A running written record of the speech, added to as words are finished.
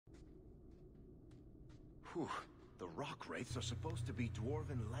Whew. The rock wraiths are supposed to be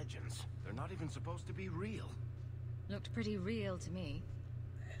dwarven legends. They're not even supposed to be real. Looked pretty real to me.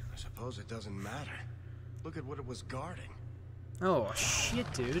 I suppose it doesn't matter. Look at what it was guarding. Oh,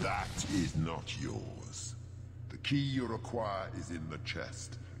 shit, dude. That is not yours. The key you require is in the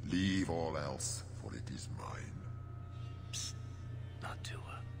chest. Leave all else, for it is mine. Psst. Not to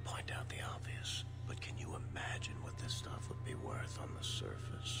point out the obvious, but can you imagine what this stuff would be worth on the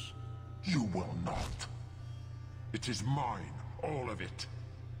surface? You will not. It is mine, all of it.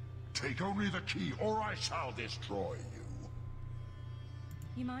 Take only the key, or I shall destroy you.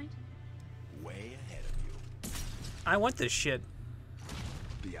 You mind? Way ahead of you. I want this shit.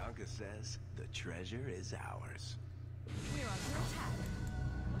 Bianca says the treasure is ours. We're under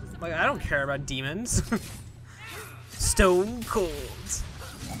attack. Like, I don't care about demons. Stone cold.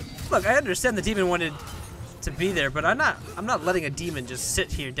 Look, I understand the demon wanted to be there, but I'm not letting a demon just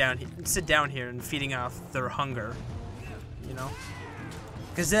sit down here and feeding off their hunger. You know?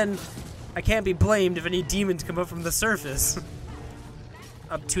 Because then I can't be blamed if any demons come up from the surface.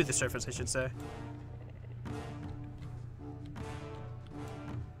 Up to the surface, I should say.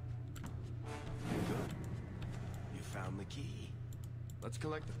 Good. You found the key. Let's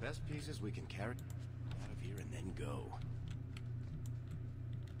collect the best pieces we can carry out of here and then go.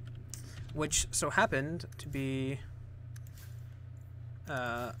 Which so happened to be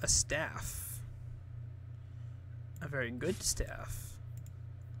a staff. A very good staff.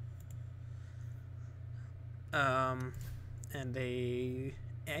 And a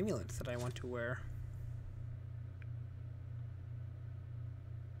amulet that I want to wear.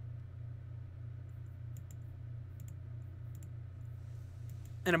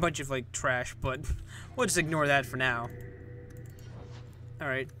 And a bunch of, like, trash, but we'll just ignore that for now.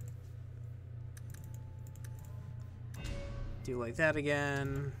 Alright. Do like that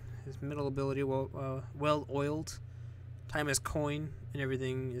again. His middle ability well oiled. Time is coin, and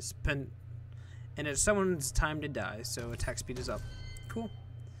everything is spent. And it's someone's time to die, so attack speed is up. Cool.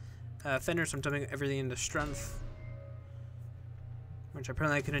 Fender, so I'm dumping everything into strength. Which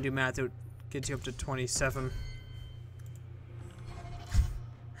apparently I couldn't do math, it gets you up to 27.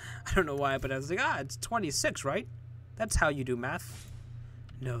 I don't know why, but I was like, it's 26, right? That's how you do math.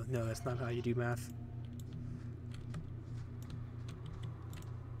 No, that's not how you do math.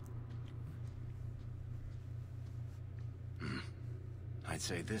 I'd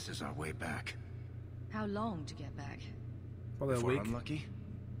say this is our way back. How long to get back? Probably If a we're week. unlucky,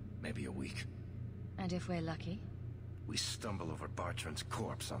 maybe a week. And if we're lucky? We stumble over Bartrand's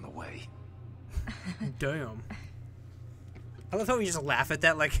corpse on the way. Damn. I love how we just laugh at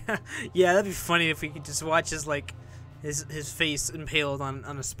that, like, yeah, that'd be funny if we could just watch his, like, his face impaled on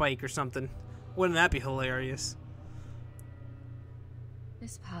a spike or something. Wouldn't that be hilarious?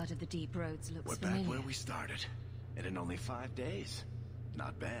 This part of the deep roads looks We're familiar. back where we started. And in only 5 days.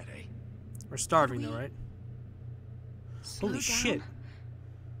 Not bad, eh? We're starving though, right? Slow Holy down. shit.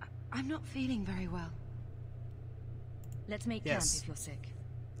 I'm not feeling very well. Let's make Yes. camp if you're sick.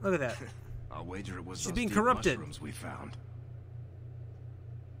 Look at that. I'll wager it was She's those being deep corrupted. mushrooms we found.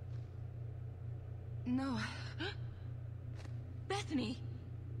 No. Bethany!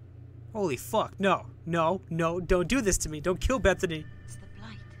 Holy fuck. No, don't do this to me. Don't kill Bethany. It's the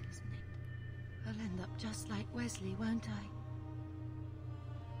blight, isn't it? I'll end up just like Wesley, won't I?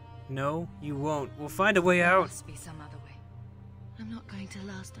 No, you won't. We'll find a way There out. must be some other way. I'm not going to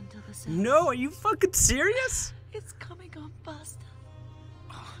last until the sun. No, are you fucking serious? It's coming on faster.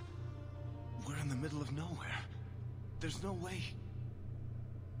 Oh, we're in the middle of nowhere. There's no way.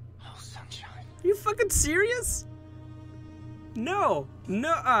 Oh, sunshine. Are you fucking serious? No,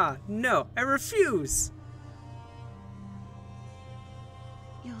 no, I refuse.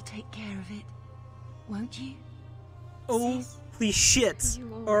 You'll take care of it, won't you? Oh, Sis? please shit.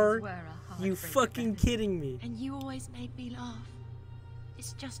 You always Are were a you heartbreaker, fucking Bethany. kidding me? And you always made me laugh.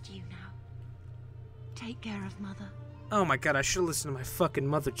 It's just you now. Take care of Mother. Oh my god, I should listen to my fucking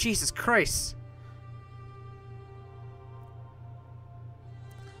mother. Jesus Christ.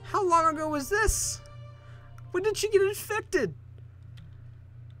 How long ago was this? When did she get infected?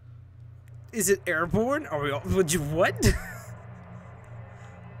 Is it airborne? Are we all, would you, what?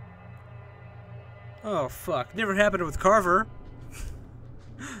 Oh fuck, never happened with Carver.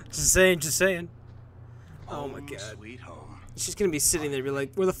 Just saying. Oh my god. Sweet home. She's gonna be sitting there be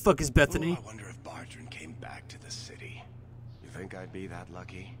like, where the fuck is Bethany? Oh, I wonder if Bartrand came back to the city. You think I'd be that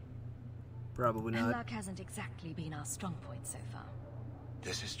lucky? Probably not. Luck hasn't exactly been our strong point so far.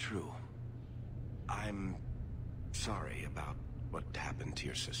 This is true. I'm sorry about what happened to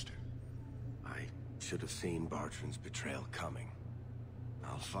your sister. I should have seen Bartrand's betrayal coming.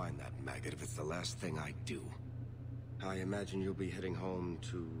 I'll find that maggot if it's the last thing I do. I imagine you'll be heading home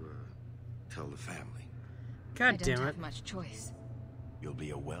to, tell the family. God I damn don't it. have much choice. You'll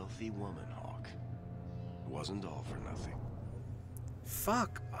be a wealthy woman, Hawk. It wasn't all for nothing.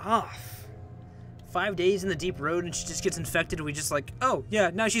 Fuck off. 5 days in the deep road and she just gets infected and we just like, oh,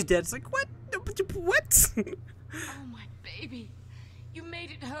 yeah, now she's dead. It's like, what? What? Oh, my baby. You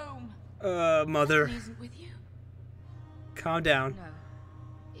made it home. Mother. Bethany isn't with you? Calm down.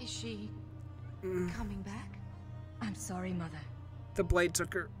 No. Is she coming back? I'm sorry, Mother. The blade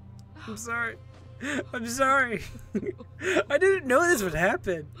took her. I'm sorry. I'm sorry. I didn't know this would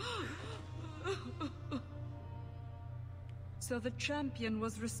happen. So the champion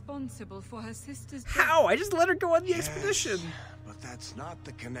was responsible for her sister's death. How? I just let her go on the expedition. But that's not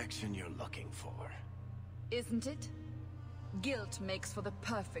the connection you're looking for. Isn't it? Guilt makes for the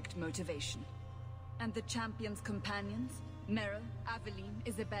perfect motivation. And the champion's companions? Meryl, Aveline,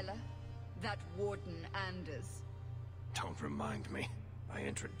 Isabella? That Warden Anders? Don't remind me. I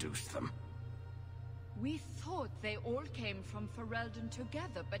introduced them. We thought they all came from Ferelden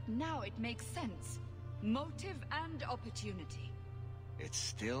together, but now it makes sense. Motive and opportunity. It's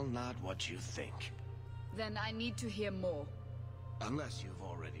still not what you think. Then I need to hear more. Unless you've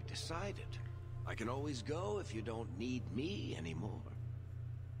already decided. I can always go if you don't need me anymore.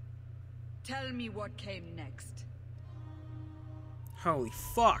 Tell me what came next. Holy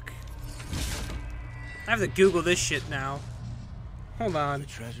fuck. I have to Google this shit now. Hold on. The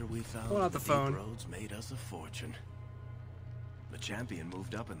treasure we found Pull out on the deep phone. roads made us a fortune. The champion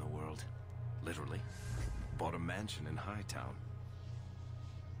moved up in the world. Literally. Bought a mansion in Hightown.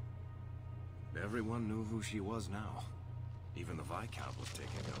 Everyone knew who she was now. Even the Viscount was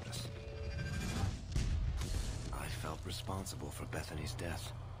taking notice. I felt responsible for Bethany's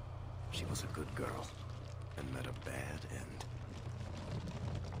death. She was a good girl, and met a bad end.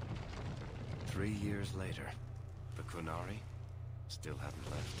 3 years later, the Qunari still hadn't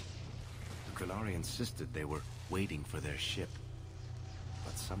left. The Qunari insisted they were waiting for their ship.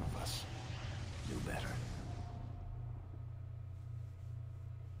 But some of us knew better.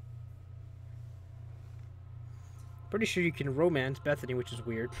 Pretty sure you can romance Bethany, which is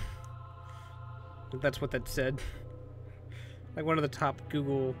weird. That's what that said. Like one of the top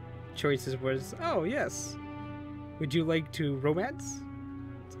Google choices was, oh yes, would you like to romance?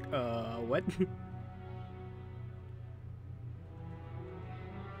 It's like, what?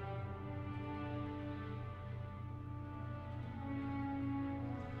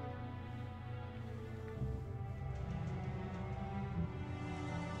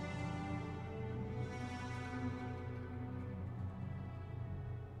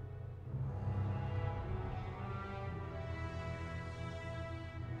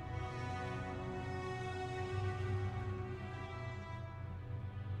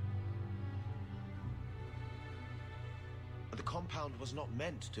 The compound was not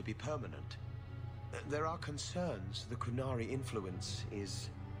meant to be permanent. There are concerns the Qunari influence is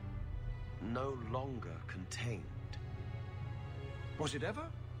no longer contained. Was it ever?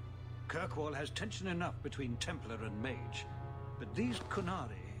 Kirkwall has tension enough between Templar and Mage. But these Qunari,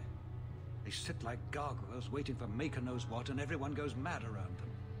 they sit like gargoyles waiting for Maker knows what, and everyone goes mad around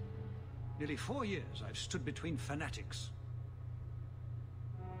them. Nearly 4 years I've stood between fanatics.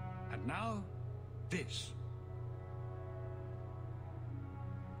 And now, this.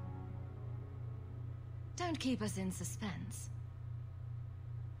 Don't keep us in suspense.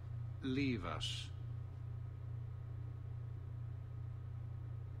 Leave us.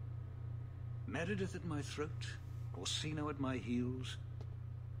 Meredith at my throat, Orsino at my heels,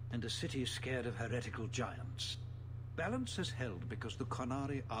 and a city scared of heretical giants. Balance has held because the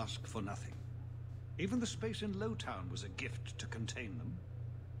Qunari ask for nothing. Even the space in Lowtown was a gift to contain them.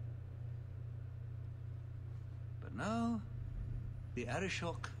 But now, the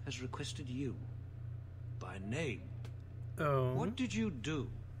Arishok has requested you. By name. Oh. What did you do?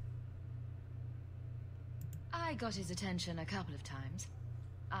 I got his attention a couple of times.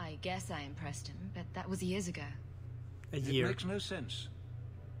 I guess I impressed him, but that was years ago. A It year. makes no sense.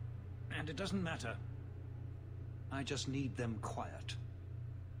 And it doesn't matter. I just need them quiet.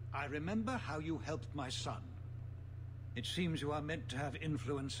 I remember how you helped my son. It seems you are meant to have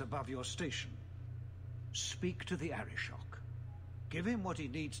influence above your station. Speak to the Arishok. Give him what he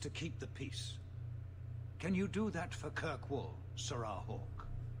needs to keep the peace. Can you do that for Kirkwall, Sarah Hawk?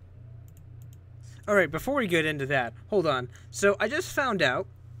 Alright, before we get into that, hold on. So I just found out,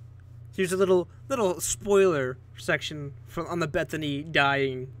 here's a little spoiler section on the Bethany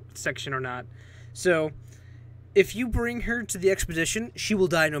dying section or not. So, if you bring her to the expedition, she will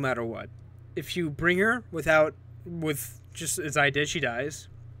die no matter what. If you bring her with just as I did, she dies.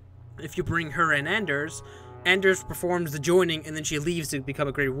 If you bring her and Anders performs the joining, and then she leaves to become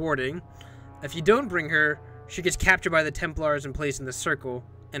a Gray Warden. If you don't bring her, she gets captured by the Templars and placed in the circle,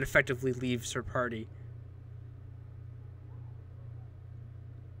 and effectively leaves her party.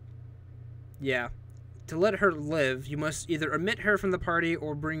 Yeah. To let her live, you must either omit her from the party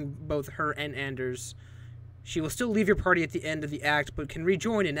or bring both her and Anders. She will still leave your party at the end of the act, but can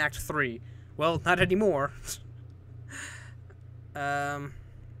rejoin in Act 3. Well, not anymore. So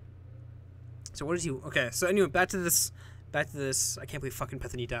what is you? Okay, so anyway, back to this. I can't believe fucking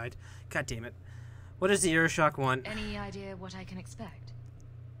Bethany died. God damn it. What does the Aeroshock want? Any idea what I can expect?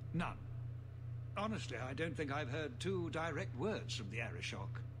 None. Honestly, I don't think I've heard 2 direct words from the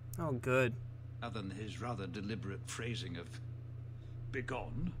Aeroshock. Oh, good. Other than his rather deliberate phrasing of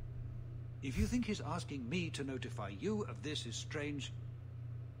begone. If you think his asking me to notify you of this is strange,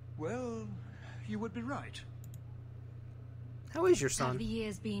 well, you would be right. How is your son? Have the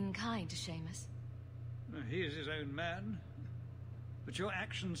years been kind to Seamus? He is his own man. But your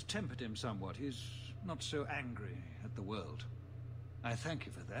actions tempered him somewhat. He's not so angry at the world. I thank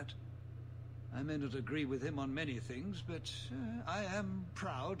you for that. I may not agree with him on many things, but I am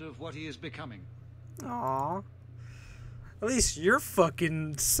proud of what he is becoming. Aww. At least your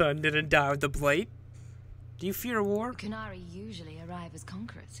fucking son didn't die with the Blight. Do you fear war? Qunari usually arrive as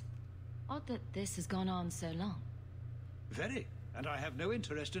conquerors. Odd that this has gone on so long. Very, and I have no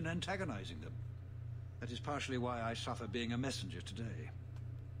interest in antagonizing them. That is partially why I suffer being a messenger today.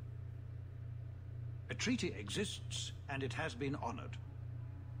 A treaty exists, and it has been honored.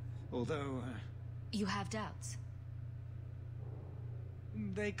 Although... You have doubts?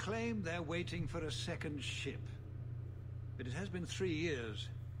 They claim they're waiting for a second ship. But it has been 3 years.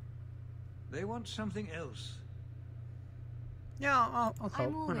 They want something else. Yeah, I'll help.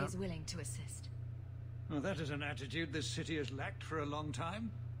 I'm always willing to assist. Well, that is an attitude this city has lacked for a long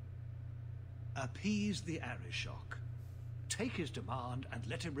time. Appease the Aeroshock. Take his demand and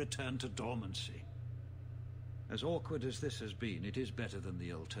let him return to dormancy. As awkward as this has been, it is better than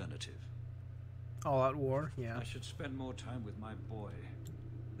the alternative. All out war, yeah. I should spend more time with my boy.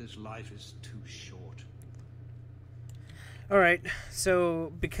 This life is too short. Alright,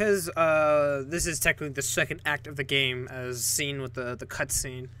 so because this is technically the second act of the game, as seen with the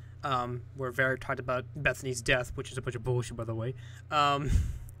cutscene, where Varric talked about Bethany's death, which is a bunch of bullshit, by the way.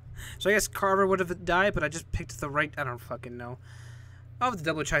 So I guess Carver would have died, but I just picked the right... I don't fucking know. I'll have to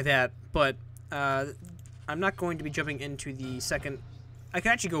double check that, but I'm not going to be jumping into the second... I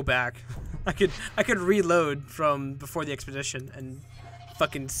could actually go back. I could reload from before the expedition and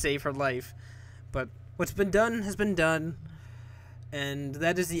fucking save her life. But what's been done has been done. And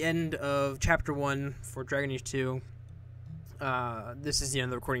that is the end of Chapter 1 for Dragon Age 2. This is the end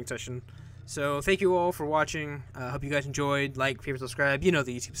of the recording session. So thank you all for watching. Hope you guys enjoyed. Like, favorite, subscribe. You know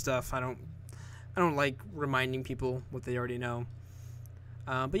the YouTube stuff. I don't like reminding people what they already know.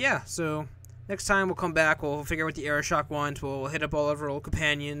 But yeah, so next time we'll come back. We'll figure out what the Aeroshock wants. We'll hit up all of our old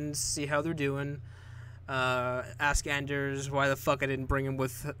companions, see how they're doing. Ask Anders why the fuck I didn't bring him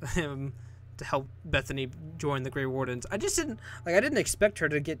with him to help Bethany join the Gray Wardens. I didn't expect her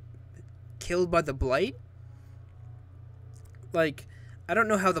to get killed by the Blight. Like, I don't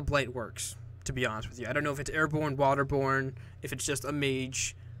know how the Blight works, to be honest with you. I don't know if it's airborne, waterborne, if it's just a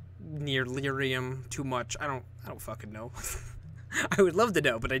mage near lyrium too much. I don't fucking know. I would love to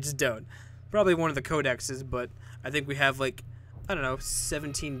know, but I just don't. Probably one of the codexes, but I think we have, like, I don't know,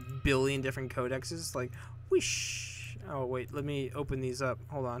 17 billion different codexes. Like, whoosh. Oh, wait, let me open these up.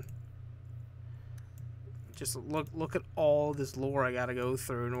 Hold on. Just look at all this lore I gotta go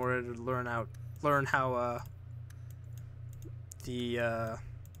through in order to learn how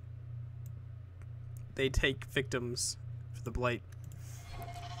they take victims for the Blight.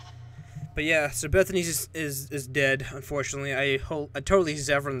 But yeah, so Bethany is dead, unfortunately. I totally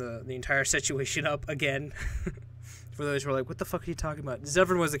zevraned the entire situation up again. For those who are like, what the fuck are you talking about?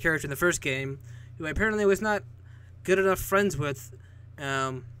 Zevran was the character in the first game, who I apparently was not good enough friends with,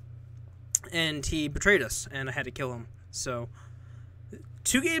 and he betrayed us, and I had to kill him. So,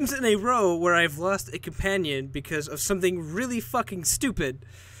 2 games in a row where I've lost a companion because of something really fucking stupid.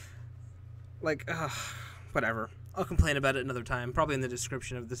 Like, whatever. I'll complain about it another time, probably in the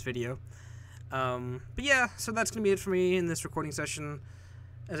description of this video. But yeah, so that's going to be it for me in this recording session.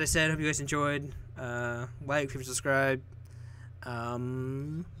 As I said, hope you guys enjoyed. Like, favorite, subscribe.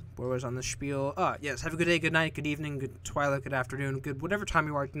 Where was on the spiel? Yes, have a good day, good night, good evening, good twilight, good afternoon, good whatever time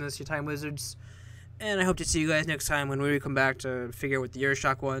you're watching this, your time wizards. And I hope to see you guys next time when we come back to figure out what the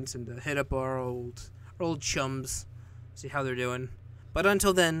Aeroshock wants and to hit up our old chums, see how they're doing. But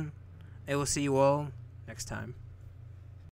until then, I will see you all next time.